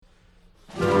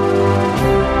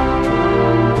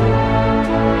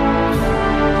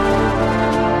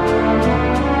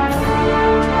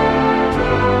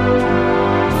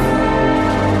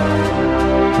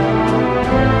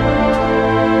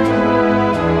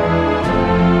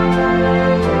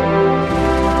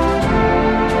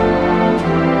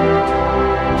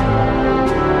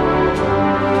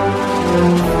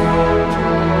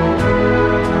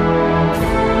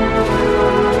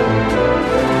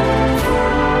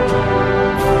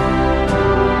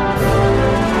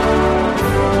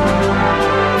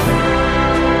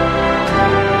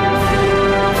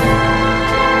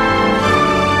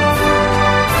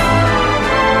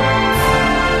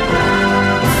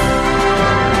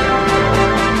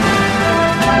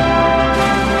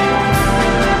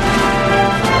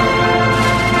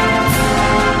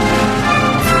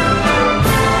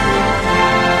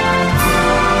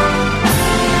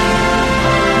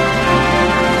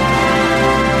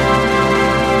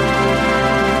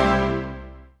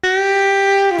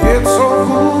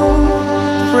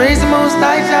most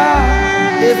high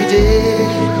Jah every day.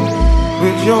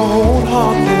 With your whole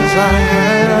heart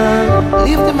desire.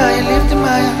 Lift him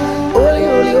higher. Holy,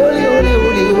 holy, holy, holy,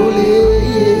 holy, holy,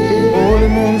 yeah. Holy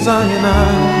Moon Zion,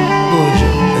 Buju,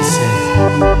 let's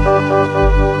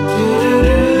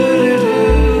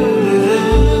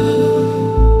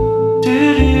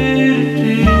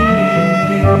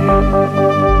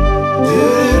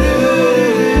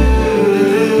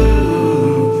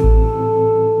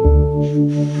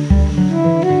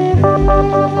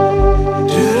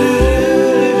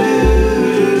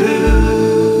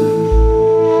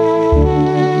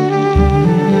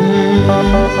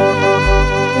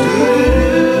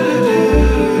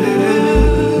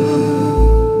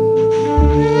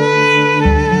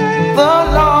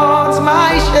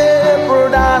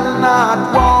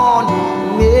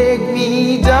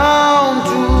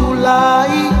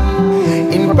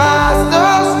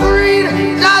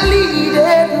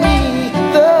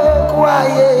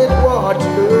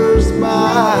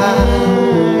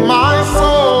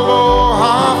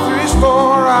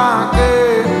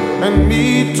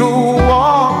to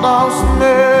walk thou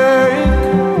snake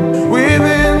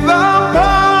within the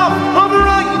path of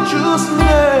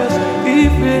righteousness,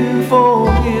 even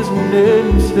for his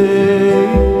name's sake.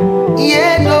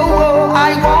 Yeah, no,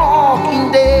 I walk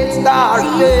in death's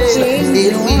darkness,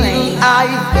 still will I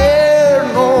fear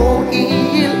no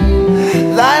ill.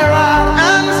 Thy rod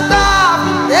and staff,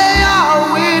 they are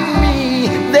with me,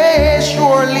 they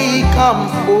surely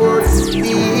comfort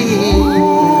me.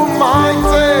 My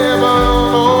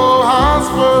table has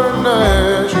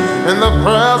furnished in the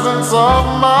presence of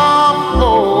my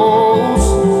foes.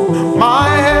 My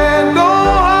head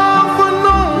hath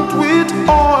anointed with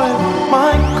oil,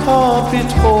 my cup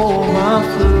it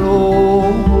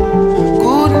overflows.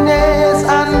 Goodness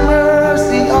and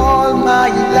mercy all my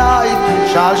life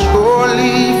shall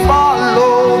surely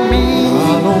follow me.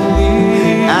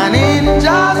 And in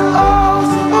just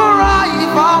house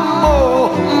forevermore,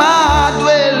 my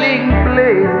dwelling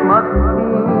place must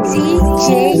be. DJ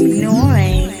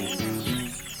Noise.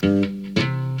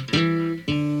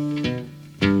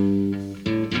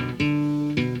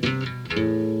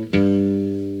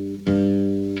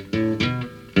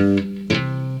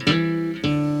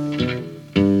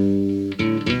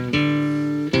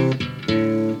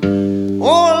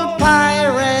 Old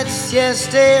pirates, yes,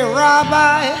 they rob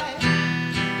I,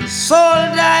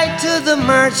 sold I to the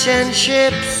merchant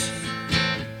ships.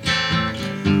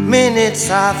 Minutes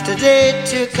after they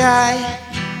took I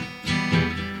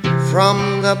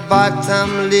from the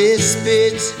bottomless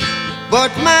pit,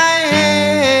 but my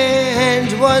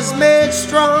hand was made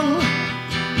strong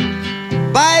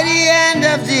by the hand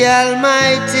of the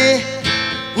Almighty.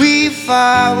 We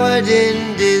forward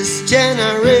in this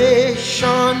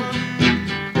generation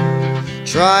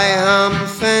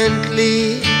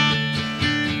triumphantly.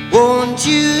 Won't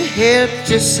you help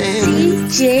to sing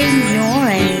DJ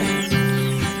Noise.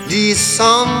 these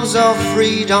songs of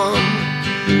freedom?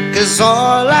 'Cause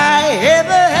all I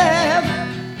ever have,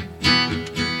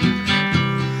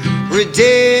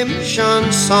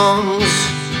 redemption songs,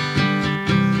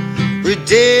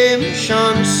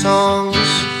 redemption songs.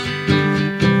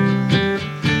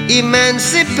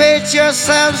 Emancipate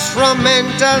yourselves from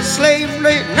mental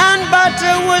slavery. None but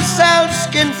ourselves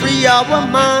can free our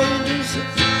minds.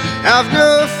 Have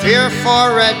no fear for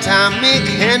atomic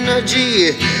energy,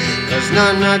 'cause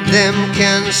none of them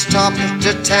can stop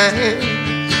the time.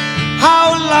 How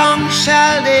long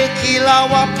shall they kill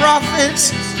our prophets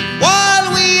while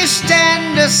we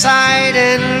stand aside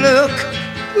and look?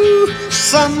 Ooh,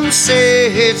 some say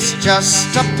it's just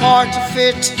a part of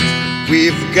it.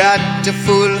 We've got to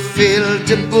fulfill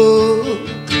the book.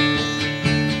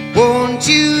 Won't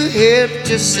you help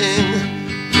to sing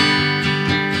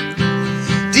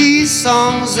these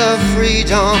songs of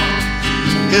freedom?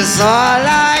 'Cause all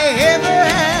I ever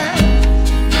had,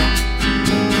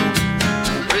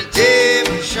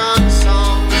 redemption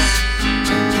songs,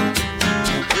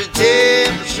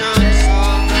 redemption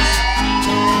songs.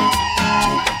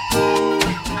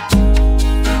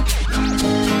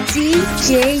 DJ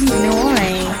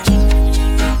Noise.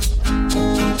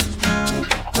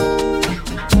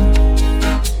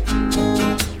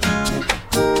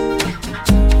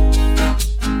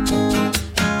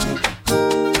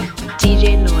 DJ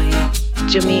Noise,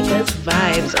 Jamaica's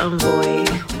Vibes Envoy.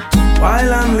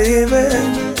 While I'm living,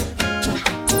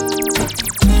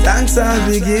 thanks I'll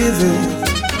be giving.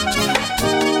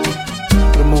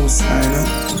 The Most High, no?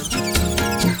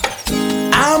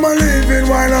 I'm a living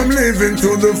while I'm living, to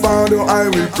the Father I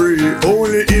will pray.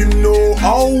 Only Him know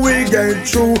how we get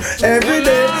through every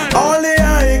day. Only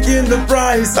I can the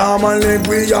price I'ma let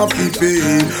we have to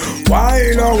pay.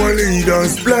 While our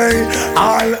leaders play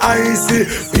all icy,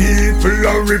 people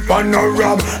are rip and a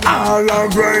rob, all are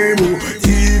grime.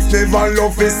 Thief never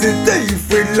love is the thief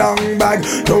with long bag.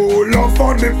 No love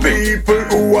for the people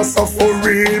who are suffer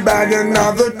real bad.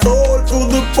 Another toll to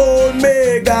the poor,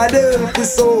 may God help the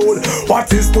soul.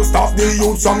 What is to stop the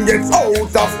youth from get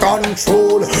out of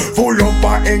control? Full up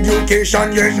on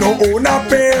education, yet no own a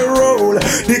payroll.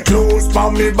 The clothes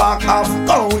from me back have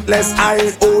countless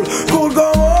eyes old. Could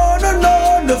go on and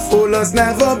on, the fool has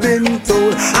never been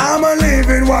told. I'm a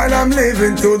living while I'm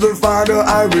living, to the Father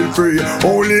I will pray.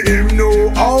 Only Him know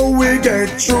how we get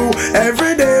through.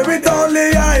 Every day with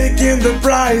only hiking the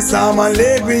price I'm a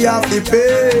live we have to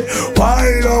pay.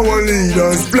 While our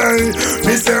leaders play,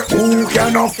 me say who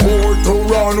can afford to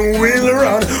run will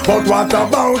run. But what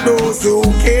about those who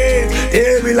can't?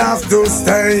 They will have to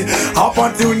stay.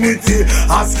 Opportunity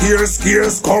a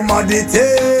scarce commodity.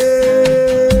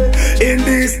 In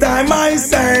this time I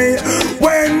say,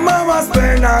 when mama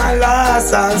spend her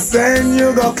last and send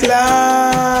you go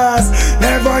class,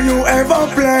 never you ever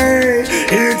play.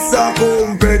 It's a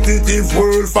competitive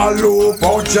world for low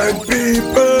budget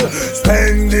people,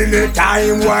 spending the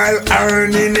time while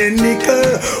earning a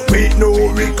nickel, with no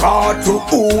regard to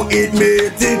who it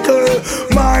may tickle.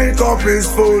 My cup is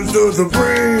full to the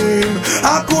brim.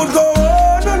 I could go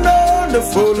on and on, the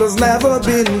fool has never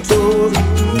been told.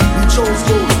 We chose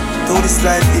gold. Though this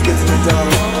life he gets me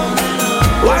down.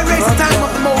 Why waste time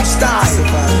on the most high?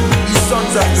 You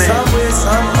sons of men. Some way,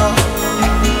 somehow.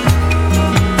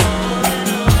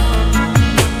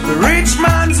 The rich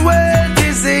man's wealth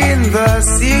is in the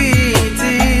city.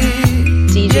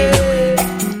 DJ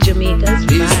Jamaica's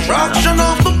Destruction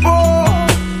of the poor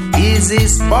is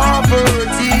his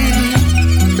poverty.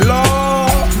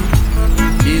 Lord,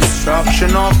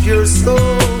 destruction of your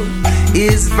soul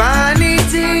is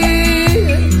vanity.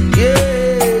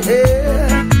 Yeah,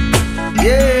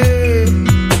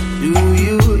 do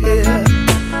you hear?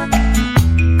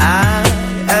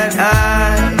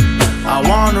 I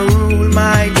wanna rule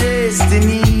my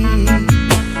destiny.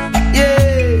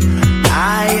 Yeah, I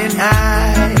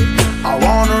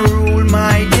wanna rule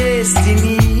my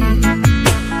destiny.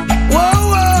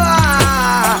 Whoa,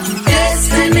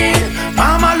 destiny.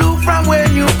 Mama, look from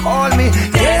when you call me.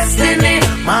 Destiny.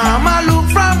 Mama, look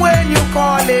from when you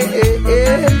call it.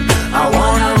 I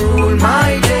wanna rule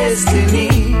my destiny.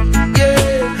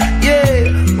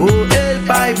 Yeah. Oh, help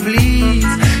I please.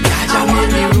 I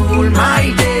wanna rule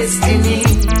my destiny.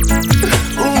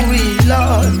 Oh,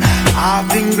 Lord, I've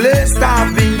been blessed,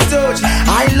 I've been touched.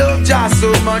 I love just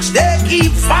so much. They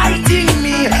keep fighting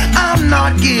me. I'm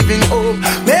not giving up.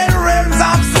 May the realms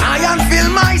of Zion fill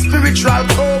my spiritual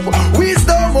cup.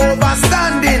 Wisdom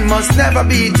overstanding must never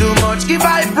be too much. Give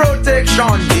I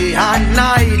protection day and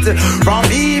night from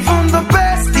even the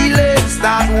pestilence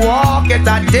that walk at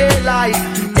that daylight.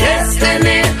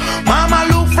 Destiny, Mama,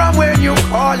 look from when you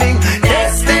calling.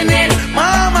 Destiny,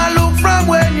 Mama, look from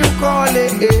when you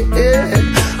calling.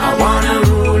 I wanna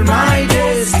rule my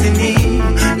destiny.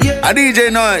 Yeah. A DJ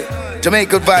Noy,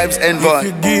 Jamaica Vibes Envoy. If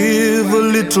you give a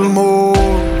little more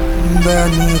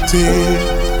than you take,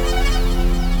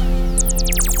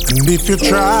 and if you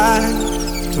try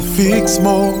to fix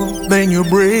more than you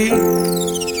break,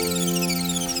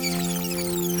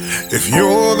 if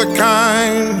you're the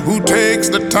kind who takes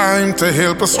the time to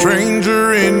help a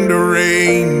stranger in the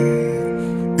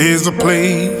rain, there's a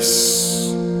place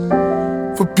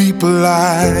for people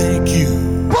like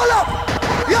you. Pull up!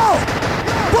 Yo!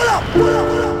 Pull up!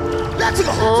 Let's go!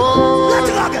 Let's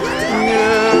go again!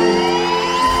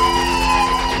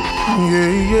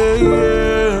 Yeah.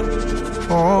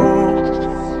 Oh,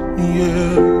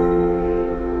 yeah.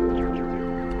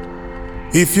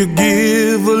 If you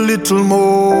give a little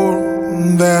more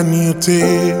than you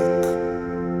take,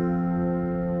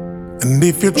 and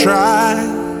if you try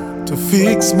to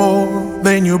fix more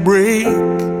than you break,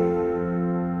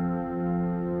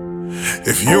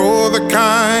 if you're the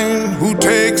kind who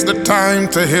takes the time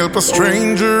to help a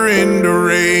stranger in the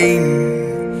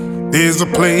rain, there's a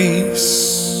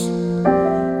place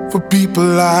for people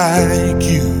like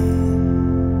you.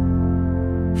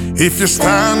 If you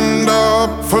stand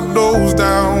up for those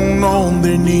down on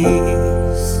their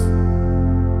knees,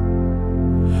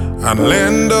 and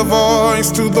lend a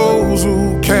voice to those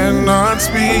who cannot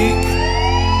speak,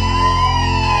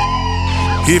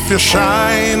 if you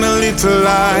shine a little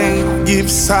light, give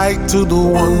sight to the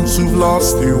ones who've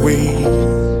lost their way,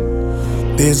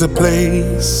 there's a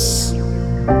place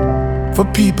for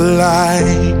people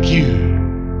like you.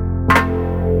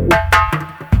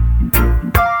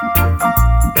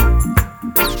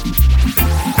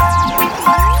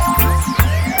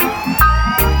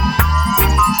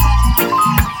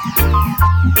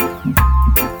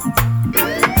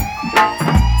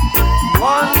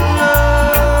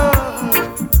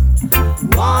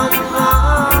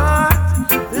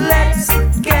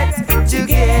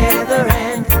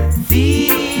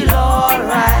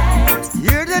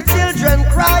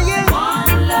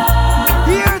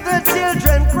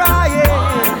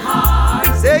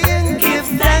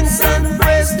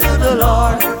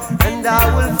 and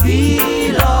I will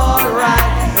feel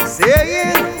alright.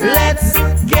 Saying, let's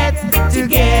get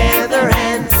together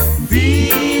and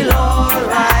feel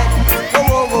alright. Whoa,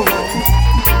 whoa, whoa, whoa.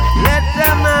 Let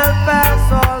them all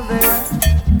pass all their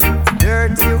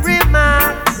dirty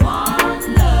remarks.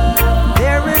 One love.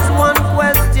 There is one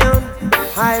question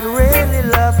I'd really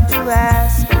love to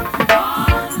ask.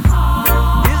 One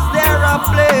heart. Is there a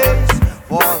place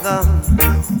for the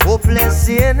hopeless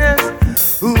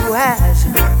sinners who has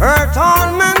hurt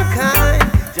all mankind?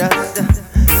 Just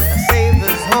save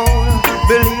his own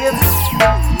beliefs.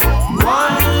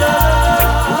 One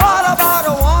love. What about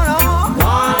a one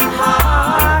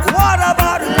heart? What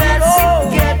about let's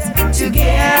get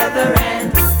together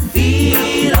and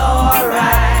feel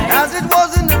alright? As it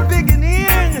was in the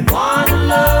beginning, one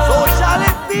love. So shall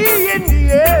it be in the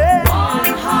end.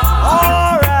 One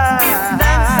heart. Alright.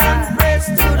 Thanks and praise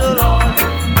to the Lord,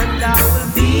 and I will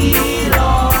feel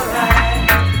alright.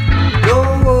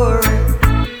 Don't worry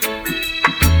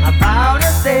about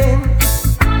a thing.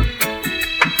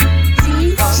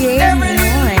 DJ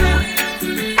Noise.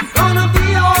 Gonna be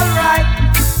alright.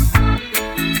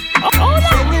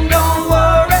 Singing, don't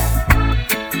worry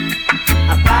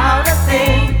about a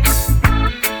thing.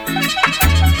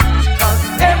 'Cause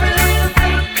every little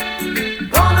thing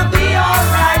gonna be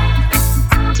alright.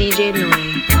 DJ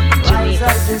Noise. Rise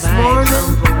up this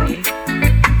morning,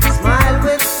 smile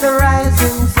with the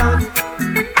rising sun.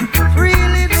 Three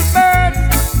little birds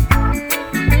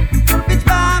pitch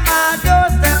by my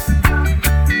doorstep,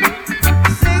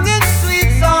 singing sweet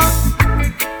songs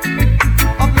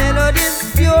of melodies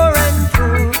pure and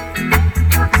true,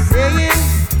 saying,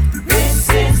 this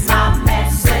is my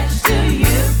message to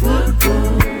you.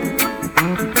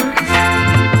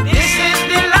 This is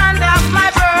the land of my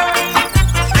birth.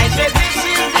 I said, this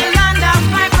is the land of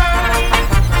my birth.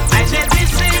 I said,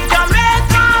 this is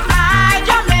Jamaica, my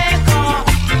Jamaica,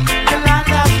 the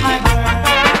land of my birth.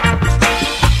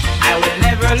 I will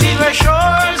never leave her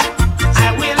shores. I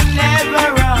will never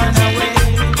run away.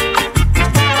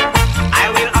 I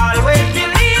will always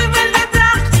believe in the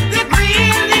black, the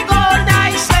green, the gold, I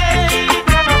say.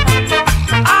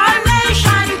 Our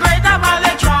nation great above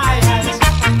the trials.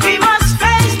 We must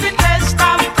face the test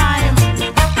of time.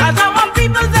 'Cause our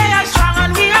people, they are strong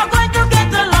and we are going to get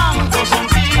along. Though some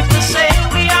people say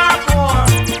we are poor,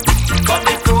 but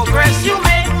the progress you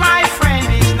make, my friend,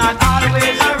 is not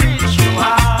always a rich you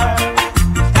are.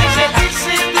 I said, this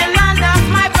is the land of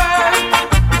my birth.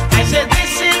 I said,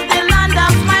 this is the land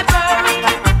of my birth.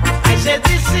 I said,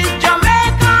 this is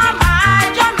Jamaica, my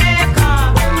Jamaica,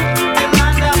 the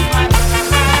land of my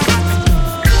birth.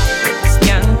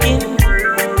 Skanking,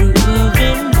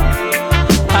 grooving,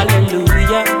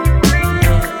 hallelujah.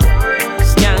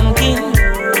 Skanking,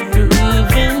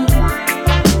 grooving,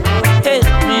 help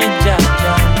me,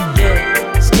 Jaja. Yeah,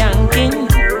 skanking,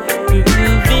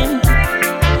 grooving,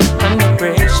 under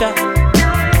pressure.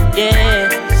 Yeah,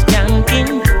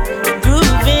 skanking,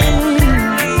 grooving.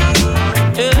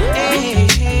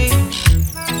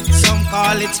 Some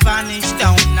call it Spanish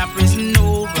Town, a prison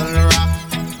oval rock.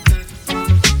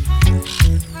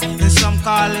 And some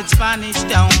call it Spanish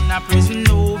Town, a prison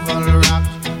oval rock.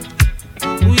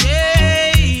 Ooh, yeah.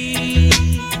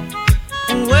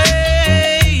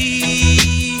 Way.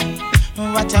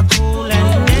 What a cool and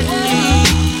deadly.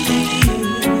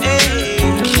 Hey.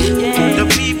 The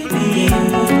people.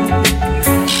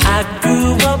 I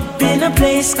grew up in a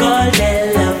place called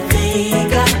La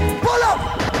Vega. Pull up!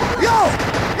 Yo!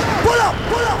 Pull up!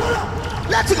 Pull up! Pull up!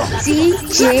 Let's go!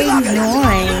 DJ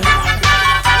Noise.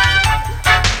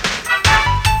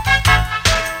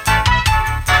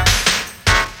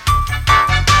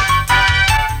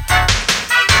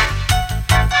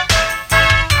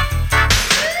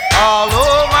 All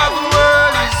over the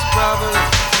world is problem,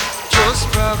 just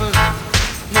problem,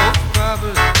 no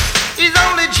problem. It's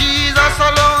only Jesus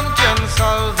alone can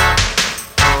solve it.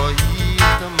 For he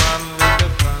is the man with the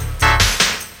plan.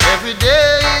 Every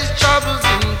day his troubles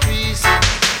increasing.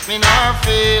 Men are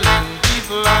failing,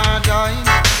 people are dying.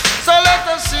 So let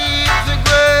us seek the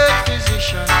great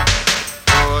physician.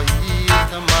 For he is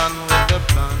the man with the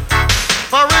plan.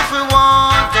 For if we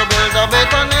want to build a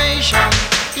better nation,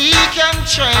 he can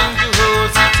change the whole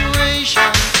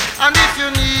situation. And if you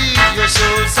need your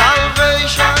soul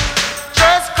salvation,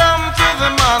 just come to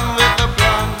the man with the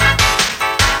plan.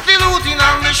 The looting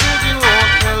and the shooting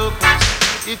won't help us.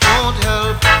 It won't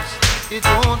help us. It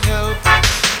won't help us.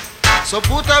 So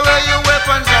put away your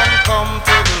weapons and come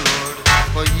to the Lord,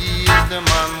 for he is the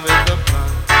man with the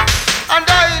plan. And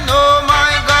I know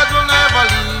my God will never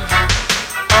leave you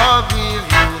or leave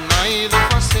you, neither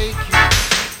forsake you.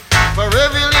 For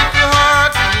every little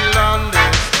heart he'll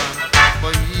understand.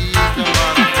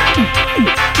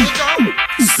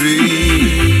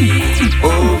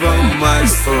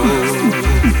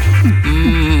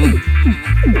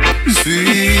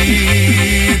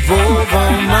 over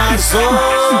my soul.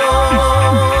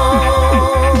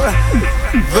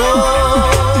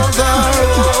 Though the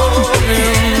road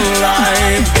in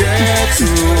life gets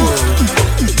rough,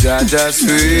 Jaja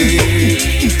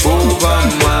sweep over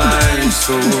my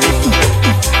soul.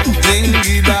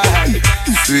 Dingy bag,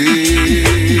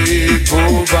 sweep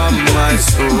over my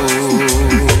soul.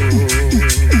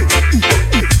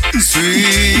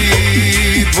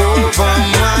 Sweep over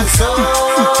my soul.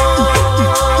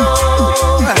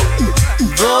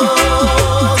 Though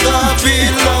the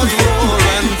billows roll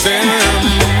and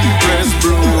tempests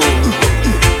blow,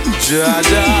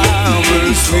 Jaja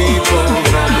will sweep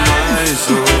over my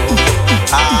soul.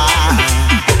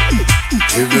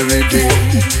 Every day,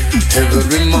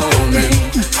 every morning,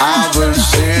 I will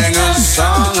sing a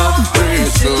song of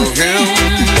praise to Him.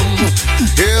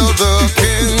 Hail the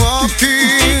King of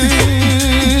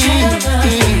Kings.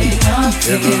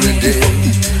 Every day,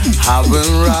 I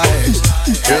will rise.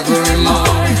 Every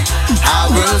morning, I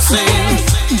will sing.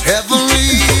 Every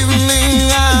evening,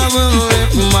 I will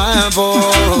lift my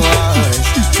voice.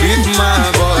 Lift my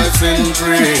voice in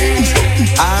praise.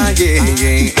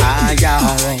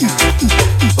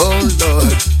 Oh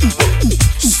Lord,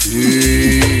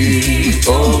 sweep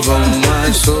over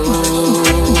my soul.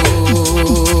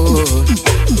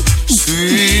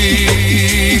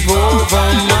 Sweep over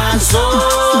my soul.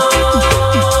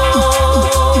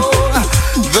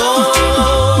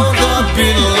 Though the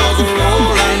billows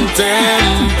roll and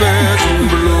tempests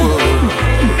blow.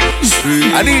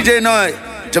 A DJ Noy,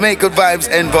 Jamaica Vibes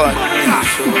Envoy.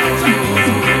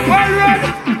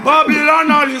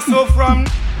 Babylon all is so from.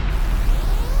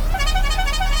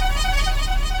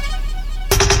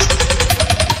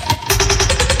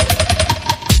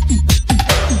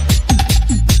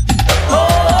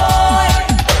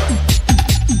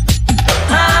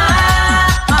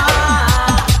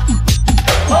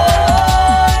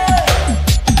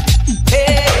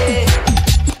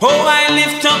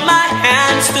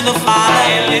 The Father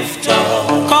I lift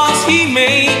up, 'cause He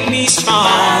made me strong.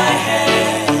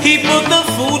 He put the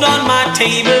food on my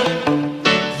table,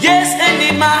 yes, and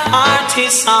in my heart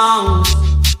His song.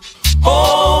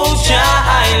 Oh, Jah,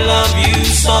 I love you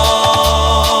so.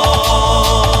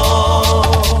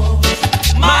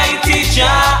 Mighty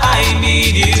Jah, I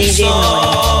need you DJ so.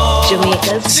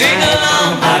 Jamaica's sing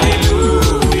along,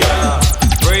 hallelujah.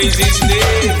 Praise His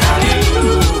name,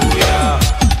 hallelujah.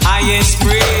 Highest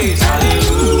praise,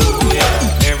 hallelujah.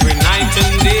 Every night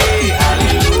and day,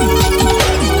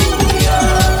 hallelujah.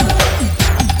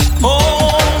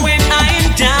 Oh, when I am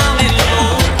down and low,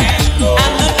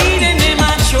 and the beating in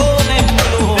my throat and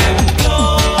blow,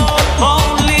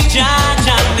 only Jah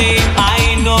name I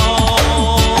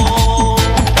know.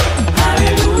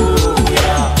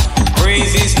 Hallelujah.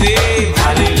 Praise His name,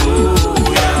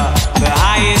 hallelujah. The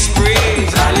highest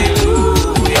praise,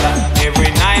 hallelujah.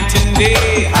 Every night and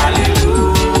day,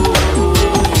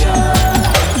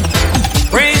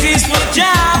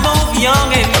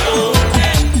 young and old,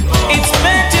 it's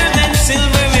better than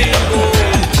silver and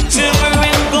gold. Silver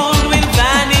and gold will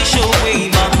vanish away,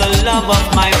 but the love of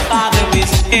my Father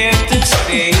is here to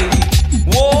stay.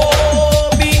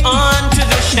 Woe be unto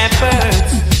the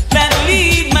shepherds that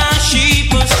lead my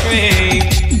sheep astray.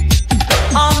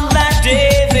 On that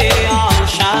day they all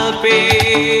shall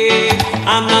pay.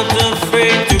 I'm not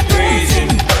afraid to praise Him,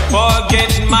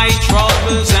 forget my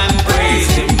troubles and praise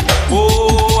Him.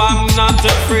 Oh, I'm not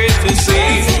afraid to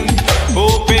save Him.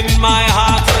 Open my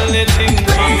heart and let Him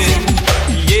come in.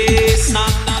 Yes,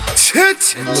 I'm not.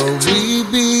 Glory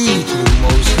be to the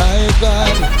Most High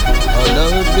God.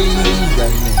 Hallowed be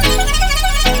Thy name.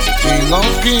 King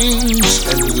of kings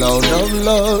and Lord of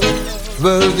lords,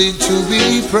 worthy to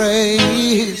be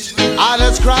praised. I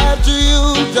ascribe to You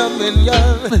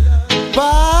dominion,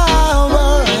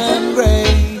 power and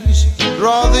grace.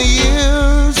 Through the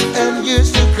years and years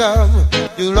to come,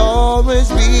 You'll always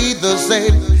be the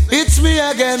same. It's me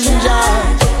again,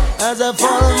 Jah, as I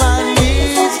fall on my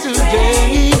knees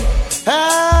today.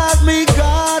 Help me,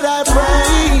 God, I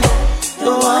pray.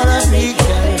 Don't wanna be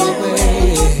carried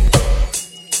away.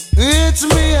 It's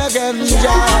me again,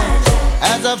 Jah,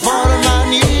 as I fall on my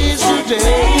knees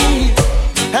today.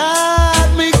 Help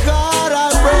me, God, I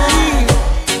pray.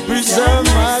 Preserve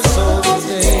my soul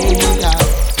today.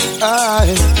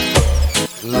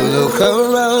 Look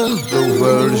around the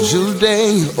world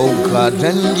today, oh God,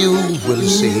 and you will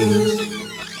see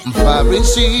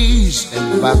Pharisees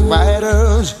and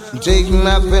backbiters taking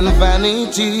up in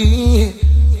vanity.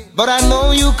 But I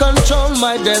know You control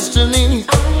my destiny,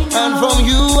 and from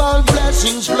You all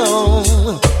blessings flow.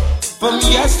 From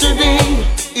yesterday,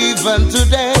 even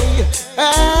today,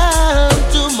 and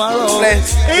tomorrow.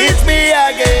 It's me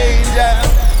again.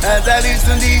 as I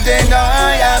listen DJ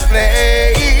Noya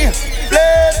play.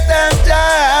 Bless and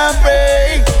Jah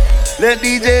pray. Let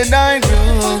DJ Noya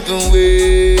groove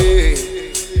away.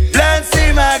 Bless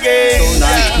him again. So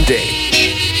night day.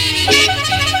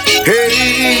 Hey,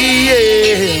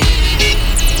 yeah.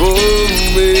 Oh,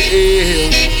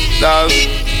 well.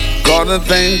 Gotta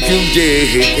thank you,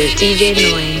 yeah. DJ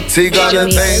Noy. See, gotta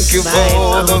thank you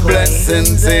for the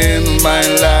blessings in my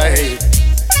life.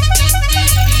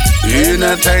 And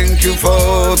I thank you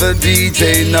for the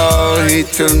DJ Noy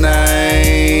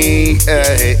tonight.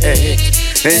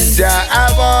 And Jah,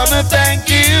 I wanna thank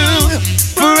you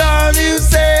for all you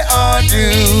say or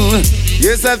do.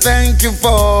 Yes, I thank you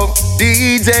for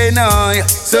DJ Noy,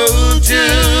 so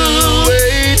true.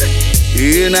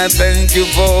 And I thank you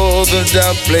for the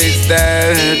job place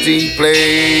that he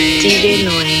plays. DJ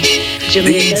Noy.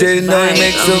 DJ Noy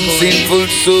makes some sinful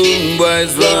soul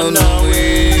boys run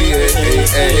away.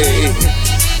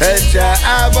 And Jah,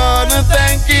 I wanna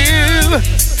thank you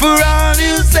for all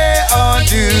you say or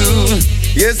do.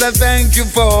 Yes, I thank you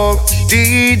for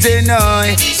DJ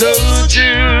Noy, so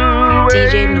true.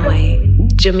 DJ Noy.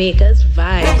 Jamaica's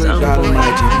vibes on God board.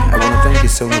 Almighty, I want to thank you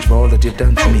so much for all that you've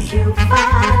done for me.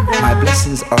 My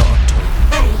blessings are on top.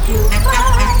 Thank you,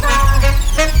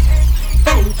 Father.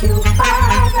 Thank you,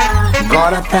 Father.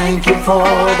 God, I thank you for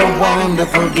the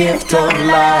wonderful gift of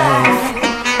life.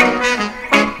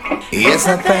 Yes,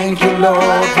 I thank you,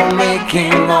 Lord, for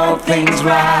making all things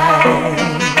right.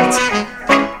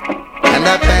 And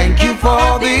I thank you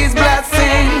for these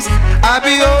blessings I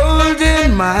behold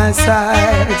in my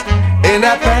sight. And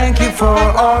I thank you for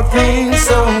all things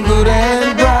so good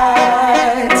and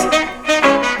bright.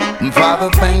 And Father,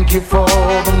 thank you for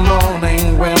the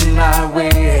morning when I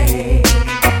wake.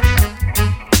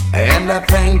 And I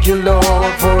thank you,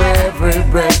 Lord, for every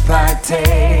breath I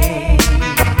take.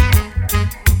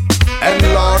 And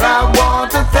Lord, I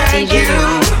want to thank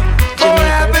you for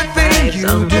everything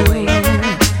you do.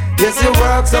 Yes, your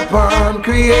works upon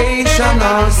creation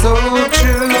are so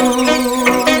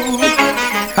true.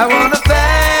 I want to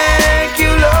thank you,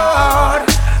 Lord,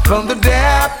 from the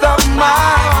depth of my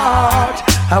heart.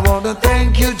 I want to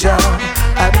thank you, Jah.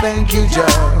 I thank you,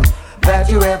 Jah, that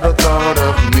you ever thought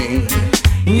of me.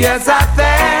 Yes, I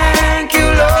thank you,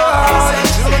 Lord,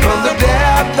 from the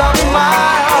depth of my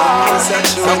heart.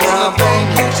 I want to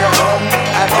thank you, Jah.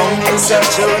 I thank you, Jah.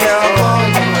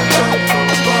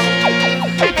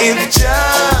 If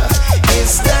Jah is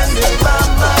standing by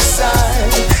my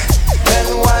side, then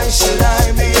why should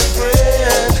I be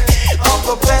afraid of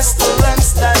a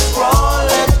pestilence that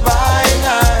crawleth by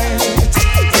night?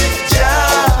 If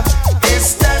Jah is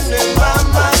standing by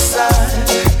my side,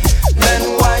 then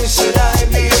why should I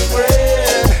be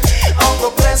afraid of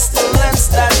a pestilence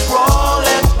that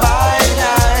crawleth by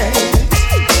night?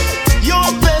 Your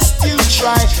best you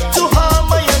try to harm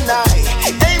my and I,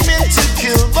 aiming to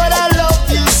kill, but I love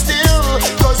you still,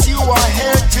 'cause you are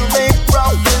here to make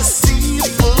prophecy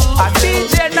full. I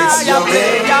DJ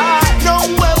no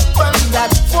weapon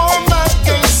that form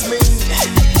against me,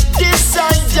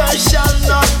 desire shall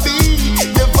not be.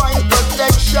 Divine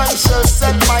protection shall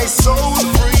set my soul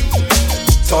free.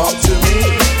 Talk to me.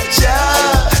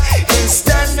 Jah is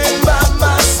standing by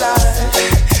my side,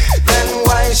 then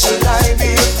why should I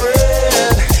be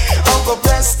afraid of a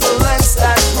pestilence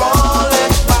that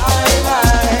crawleth by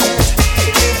night?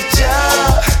 If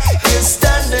Jah is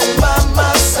standing by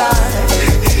my side,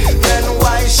 then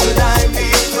why should I be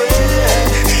afraid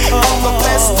of a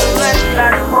pestilence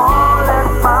that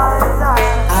crawleth by night?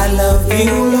 I love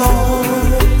you,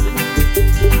 Lord,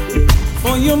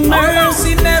 for your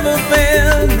mercy never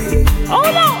failed me. Oh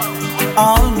Lord,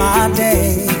 all my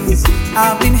days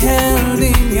I've been held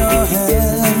in your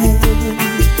hand.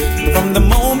 From the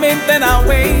moment that I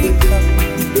wake up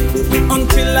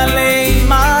until I lay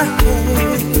my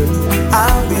head,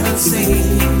 I will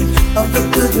sing of the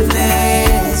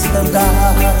goodness of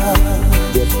God.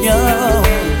 Yo,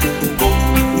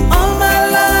 all my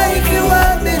life you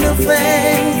have been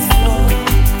faithful.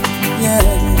 Yeah,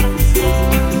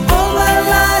 all my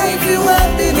life you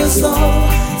have been so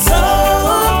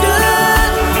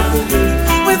good.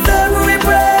 With every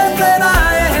breath that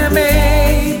I am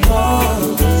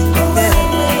able, yeah.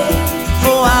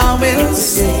 Oh, I will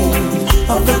sing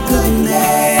of the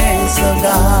goodness of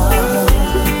God.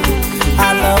 I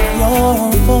love your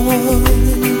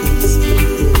voice.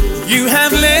 You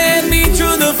have led me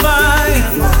through the fire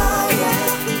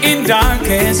in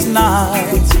darkest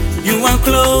nights. You are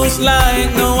close like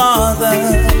no other.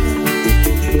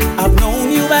 I've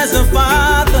known you as a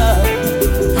father,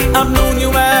 I've known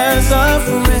you as a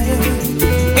friend,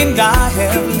 and I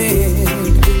have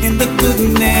lived in the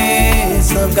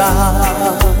goodness of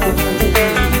God.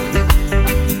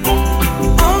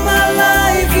 All my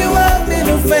life you have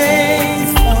been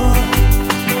faithful,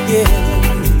 yeah.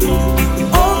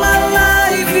 All my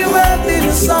life you have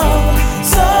been so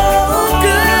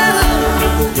good.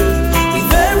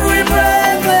 With every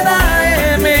breath that I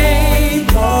am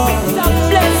able,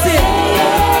 bless it.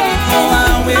 Oh,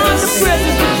 I will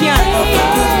sing of the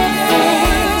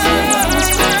goodness.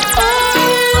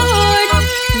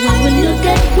 When we look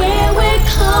at where we're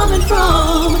coming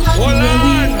from, where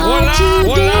we are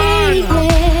today,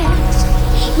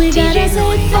 blessed, we gotta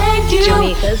say thank you,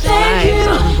 Jamaica's thank you,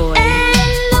 vibes on board.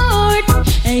 and Lord,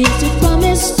 and you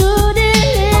promised to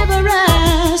deliver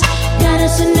us, got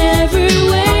us in every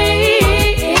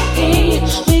way.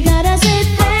 We gotta say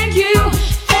thank you,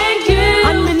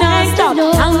 And me not stop.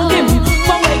 Thank Him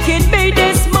for waking me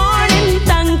this morning.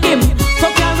 Thank Him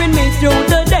for carrying me through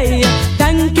the day.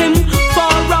 Thank Him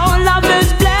for all of His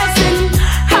blessings.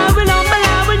 I will humble,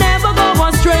 I will never go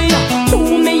astray. To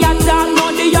me I talk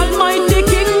about the Almighty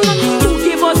King, who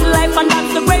give us life, and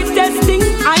that's the greatest thing.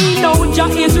 I know Jah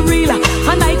is real,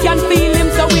 and I can feel Him.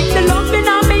 So with the love in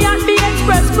me and me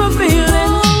express my feelings.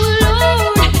 oh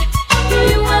Lord,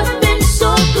 you have been so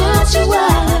good to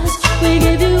us. We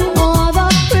give you all the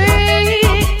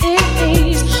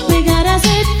praise. We gotta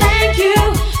say thank you,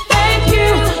 and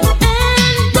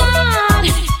God,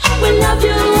 we love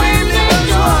you and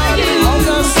adore you. Oh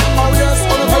yes, all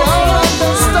of you all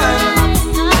understand.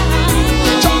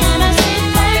 We gotta say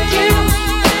thank you.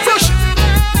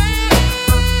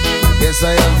 Yes,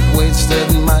 I have wasted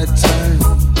my time.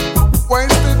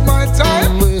 Wasted my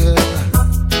time. With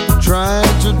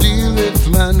trying to deal with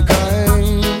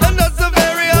mankind. And that's a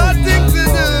very hard thing to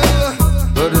do.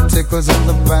 But it tickles in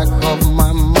the back of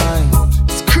my mind.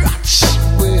 Scratch.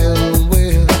 Well,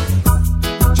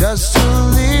 just to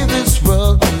leave this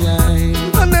world behind.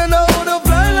 And then I wanna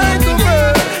fly like a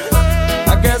bird.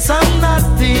 I guess I'm not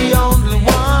the only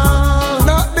one.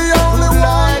 Not the only who'd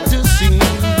one. like to see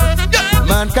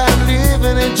mankind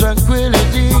living in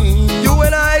tranquility. You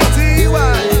and I,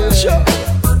 T.Y. Sure.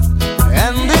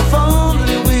 And if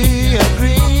only we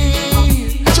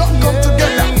agree, Come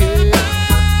together.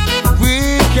 we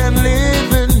can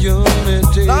live in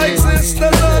unity. Like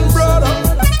sisters and brothers.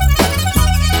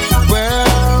 We're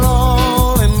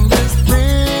all in this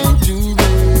thing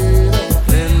together.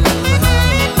 Then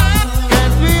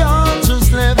can't we all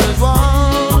just live as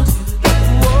one?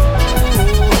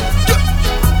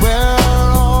 We're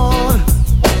all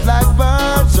like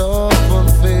birds of one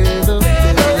feather.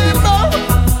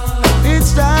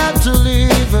 It's time to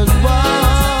live as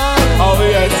one. Oh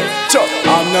yes, sure.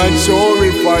 I'm not sure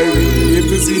if I will live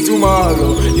to see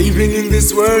tomorrow. Living in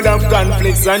this world of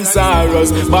conflicts and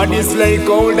sorrows. Bodies like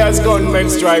gold as gunmen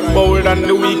strike bold, and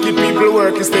the wicked people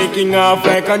work is taking off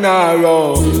like an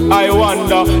arrow. I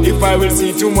wonder if I will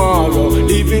see tomorrow.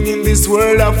 Living in this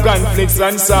world of conflicts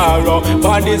and sorrow.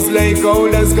 Bodies like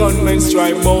gold as gunmen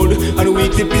strike bold, and the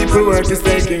wicked people work is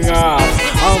taking off.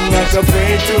 I'm not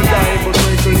afraid to die, but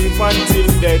we to live until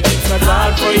death. It's not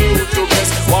hard for you to guess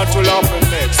what will happen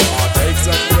next. Heartaches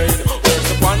and pain, work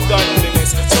upon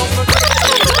godliness.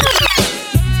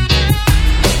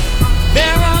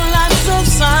 There are lots of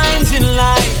signs in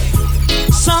life,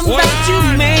 some that you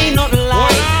may not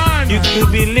like. You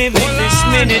could be living this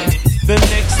minute, the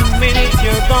next minute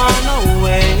you're gone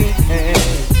away.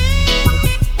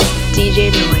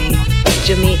 DJ Noi,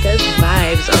 Jamaica's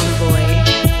vibes on boy.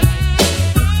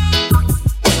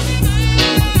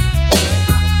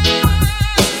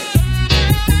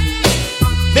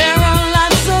 There are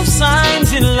lots of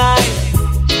signs in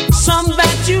life, some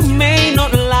that you may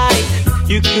not like.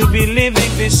 You could be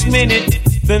living this minute,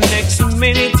 the next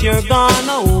minute you're gone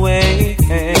away.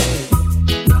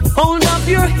 Hold up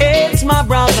your heads, my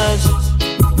brothers,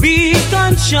 be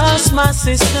conscious, my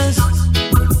sisters,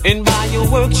 and by your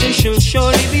works you shall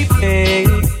surely be paid.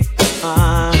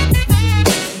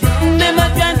 Never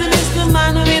try to list the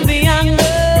man with the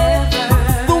anger,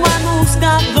 the one who's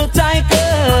got the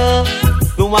tiger,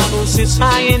 the one who sits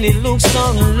high and he looks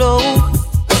down low.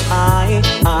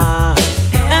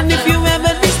 And if you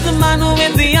ever list the man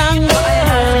with the anger,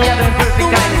 the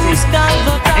one who's got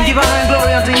the tiger, and give honor and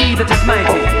glory unto He that is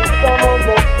mighty.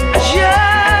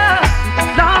 Yeah,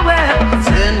 Lord,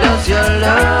 send us your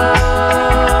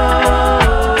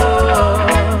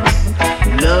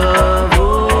love,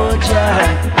 oh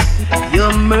Jah,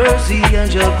 your mercy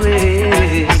and your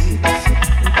grace.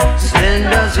 Send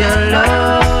us your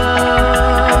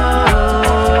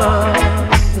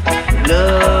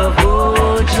love,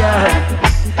 oh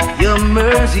Jah, your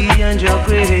mercy and your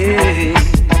grace.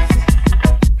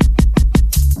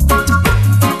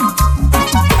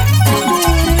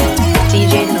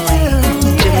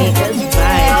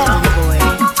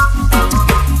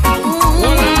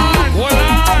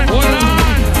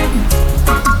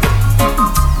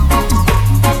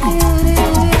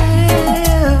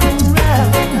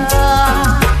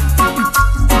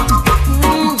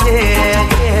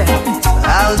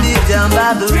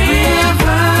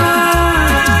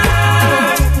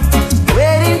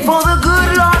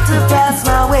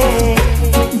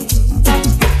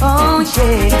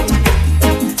 yeah.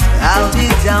 I'll be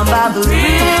down by the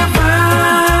river,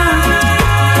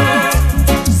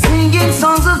 singing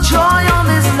songs of joy on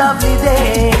this lovely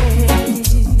day.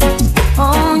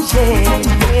 Oh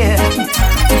yeah.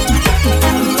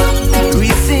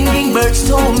 Three singing birds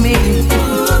told me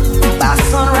by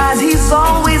sunrise he's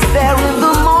always there in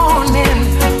the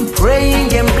morning,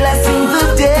 praying and blessing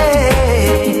the day.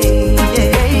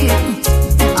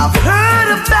 I've heard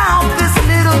about this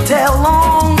little tale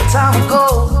long time ago,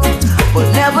 but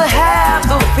never had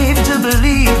the faith to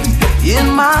believe in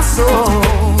my soul.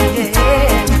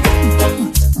 Yeah.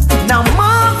 Now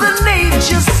Mother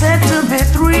Nature sent to me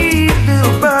three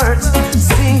little birds,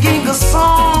 singing a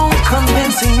song,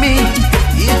 convincing me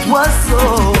it was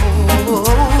so.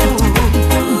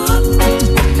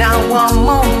 Now I'm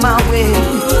on my way.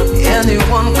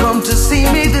 Anyone come to see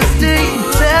me this day,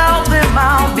 tell them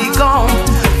I'll be gone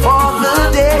for the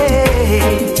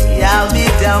day. I'll be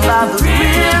down by the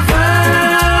river,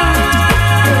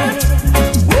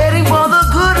 waiting for the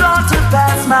good Lord to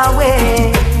pass my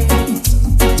way.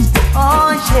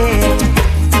 Oh yeah,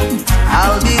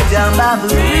 I'll be down by the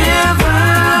river,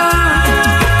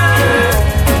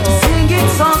 singing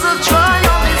songs of joy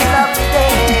on this lovely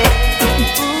day.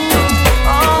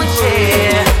 Oh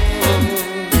yeah.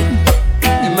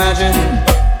 Imagine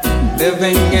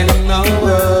living in a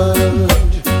world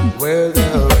where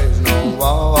there is no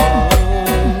war,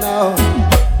 no,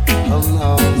 oh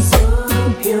no.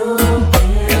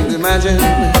 And imagine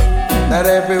that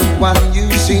everyone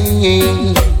you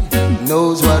see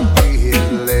knows what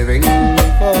we're living for.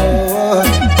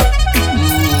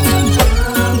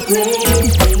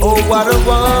 Oh, what a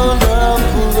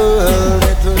wonderful world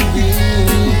it would be,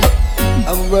 a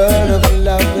world of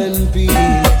love and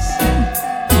peace.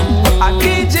 A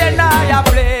DJ Naya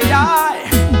play,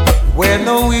 where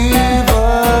no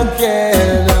evil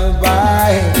can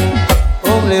abide,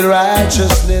 only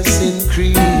righteousness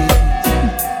increase.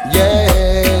 Yeah.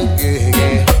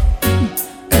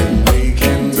 And we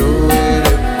can do it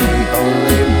if we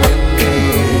only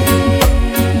believe.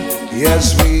 Yes,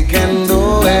 we can do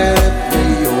it if we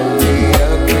only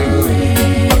agree.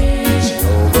 It's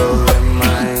your world and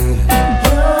mine.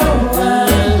 Your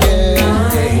world and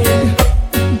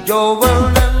mine. Your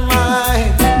world and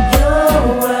mine.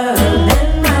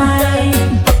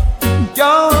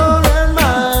 Your world and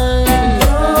mine.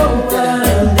 Your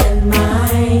world and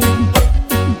mine.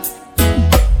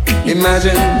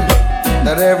 Imagine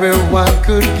that everyone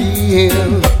could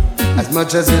give as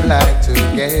much as they like to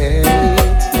get.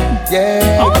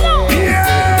 Yeah.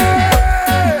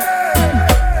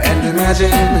 And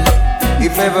imagine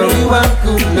if everyone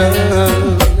could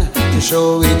learn to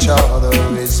show each other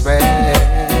respect.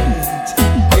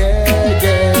 Yeah.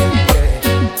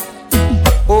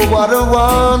 Oh, what a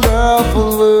wonderful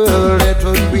world it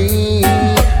would be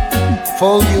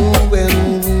for you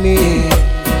and me.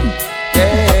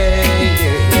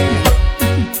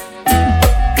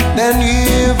 Then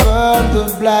even the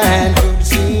blind could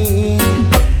see,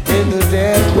 and the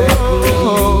deaf would hear.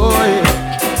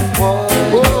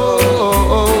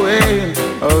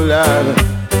 Oh Lord,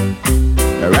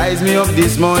 rise me up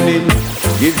this morning,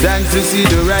 give thanks to see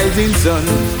the rising sun.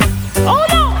 Oh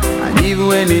no! And even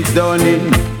when it's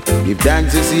dawning, give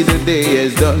thanks to see the day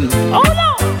is done. Oh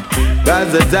no!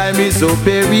 Cause the time is so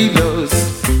perilous,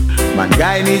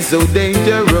 mankind is so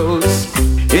dangerous.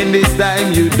 In this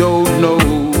time you don't know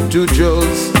who to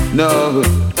trust, no.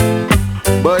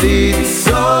 But it's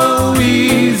so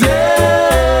easy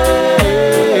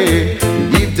to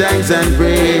give thanks and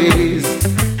praise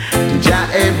to Jah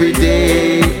every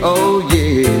day, oh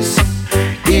yes.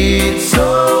 It's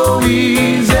so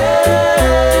easy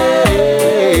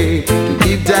to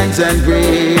give thanks and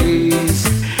praise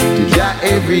to Jah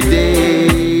every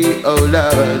day, oh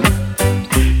Lord.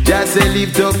 Jah say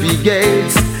lift up ye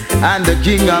gates, and the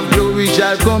King of glory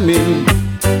shall come in.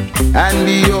 And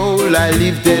behold, I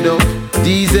lifted up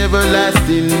these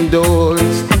everlasting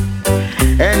doors,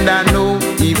 and I know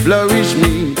he flourished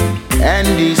me and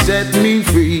he set me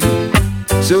free.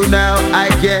 So now I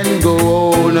can go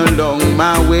on along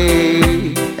my way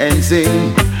and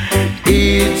sing.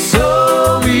 It's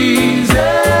so easy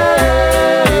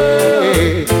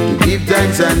to give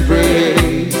thanks and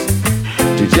praise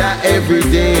to Jah every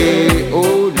day,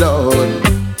 oh Lord.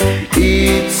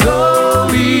 It's so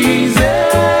easy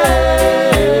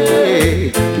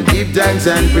to give thanks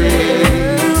and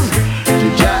praise to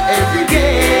Jah every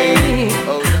day.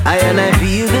 Oh. And I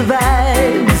feel the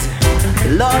vibes.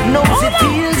 Lord knows it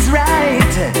feels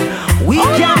right. We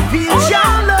can feel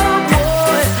Jah love,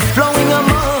 boy, flowing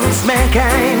amongst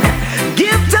mankind.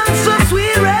 Give thanks for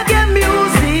sweet reggae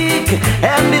music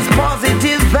and this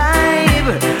positive vibe.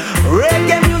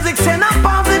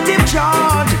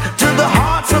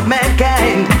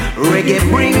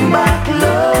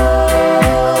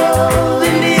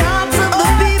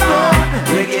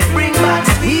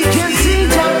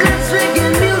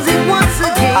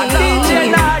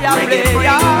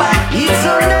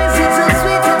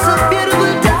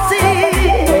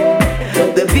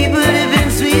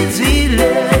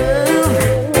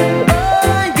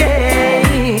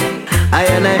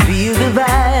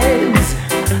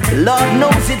 Lord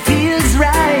knows it feels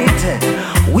right.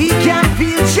 We can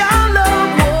feel your love,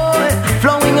 boy,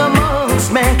 flowing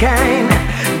amongst mankind.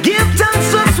 Give thanks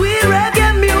for sweet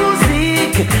reggae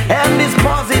music and this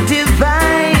positive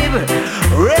vibe.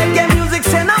 Reggae music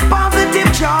send a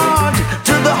positive charge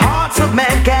to the hearts of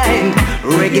mankind.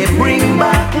 Reggae bring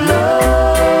back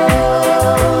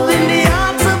love in the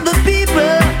hearts of the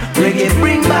people. Reggae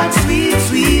bring back sweet,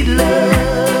 sweet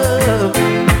love.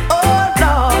 Oh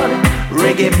Lord,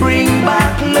 reggae bring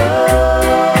back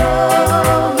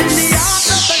love in the hearts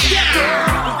of the ghetto.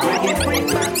 Reggae bring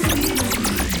back sweet.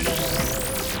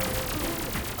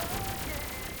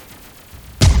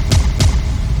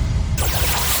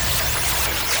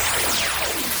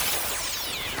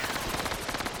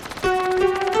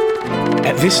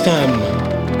 At this time,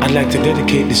 I'd like to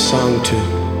dedicate this song to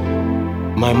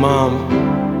my mom.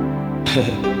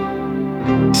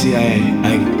 See,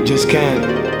 I just can't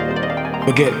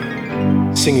forget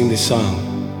singing this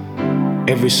song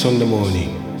every Sunday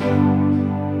morning.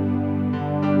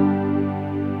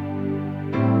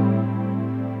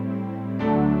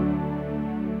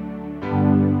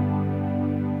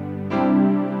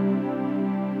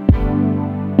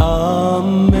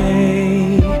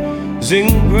 Amazing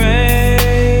grace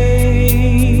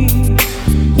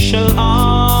shall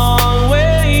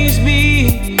always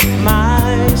be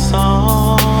my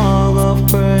song of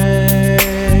praise,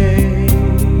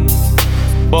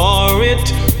 for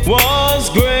it was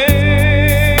grace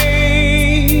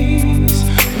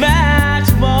that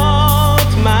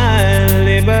bought my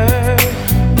liberty.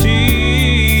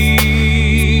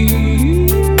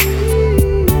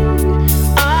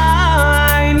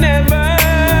 I never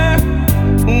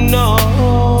know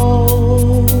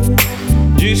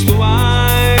just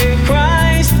why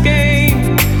Christ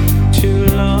came to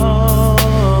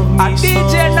love me so.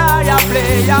 DJ Naya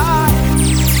player.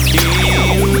 He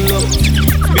looked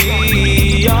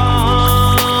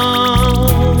beyond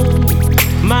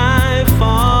my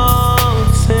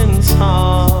faults and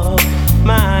saw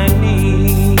my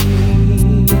need,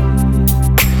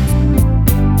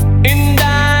 and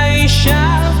I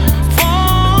shall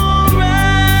forever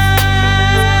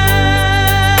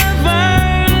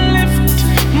lift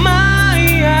my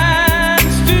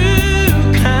hands to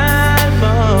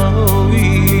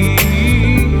Calvary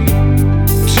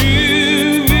to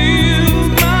view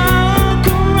the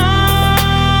cross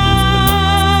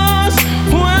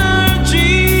where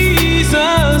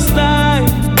Jesus died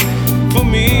for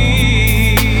me.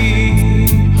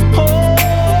 Oh,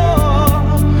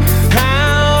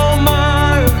 how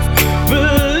marvelous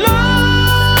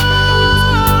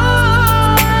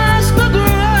the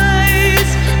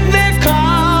grace that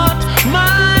caught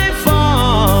my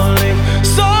falling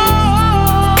soul.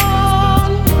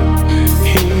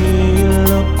 He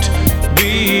looked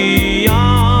beyond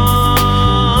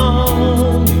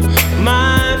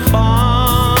my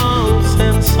faults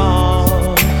and saw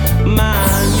my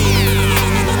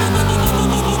need.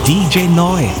 DJ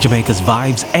Noy, Jamaica's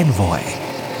Vibes Envoy.